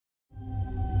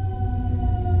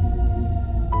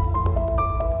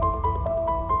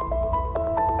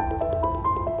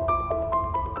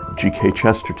G.K.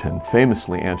 Chesterton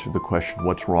famously answered the question,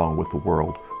 what's wrong with the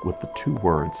world, with the two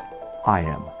words, I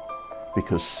am.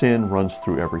 Because sin runs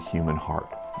through every human heart.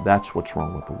 That's what's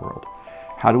wrong with the world.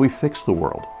 How do we fix the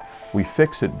world? We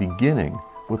fix it beginning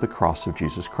with the cross of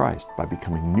Jesus Christ, by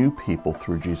becoming new people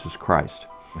through Jesus Christ.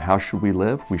 And how should we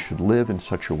live? We should live in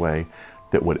such a way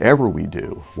that whatever we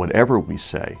do, whatever we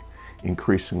say,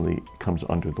 increasingly comes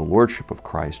under the lordship of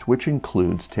Christ, which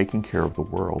includes taking care of the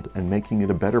world and making it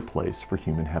a better place for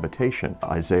human habitation.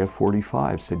 Isaiah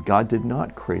 45 said, God did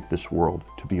not create this world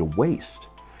to be a waste,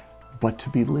 but to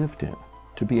be lived in,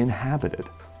 to be inhabited.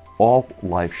 All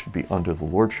life should be under the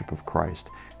lordship of Christ,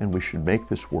 and we should make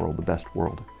this world the best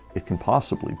world it can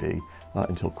possibly be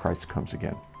until Christ comes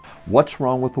again. What's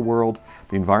wrong with the world?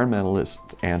 The environmentalist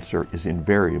answer is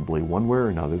invariably, one way or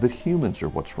another, that humans are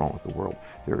what's wrong with the world.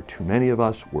 There are too many of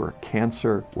us, we're a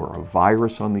cancer, we're a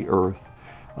virus on the earth,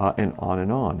 and on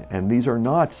and on. And these are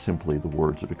not simply the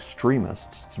words of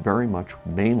extremists. It's very much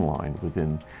mainlined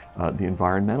within the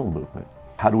environmental movement.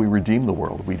 How do we redeem the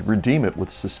world? We redeem it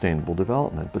with sustainable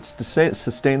development. But to say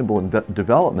sustainable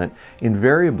development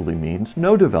invariably means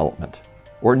no development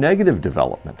or negative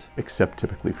development, except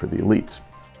typically for the elites.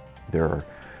 There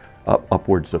are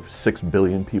upwards of 6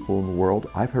 billion people in the world.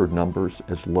 I've heard numbers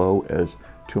as low as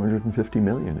 250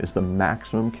 million is the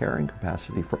maximum carrying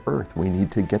capacity for Earth. We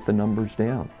need to get the numbers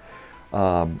down.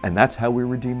 And that's how we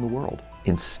redeem the world.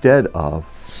 Instead of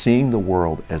seeing the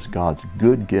world as God's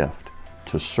good gift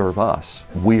to serve us,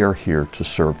 we are here to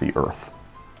serve the earth.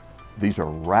 These are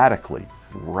radically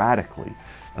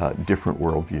different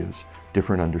worldviews,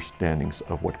 different understandings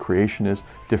of what creation is,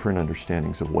 different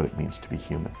understandings of what it means to be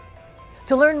human.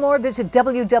 To learn more, visit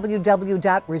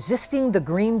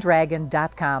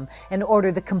www.resistingthegreendragon.com and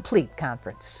order the complete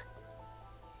conference.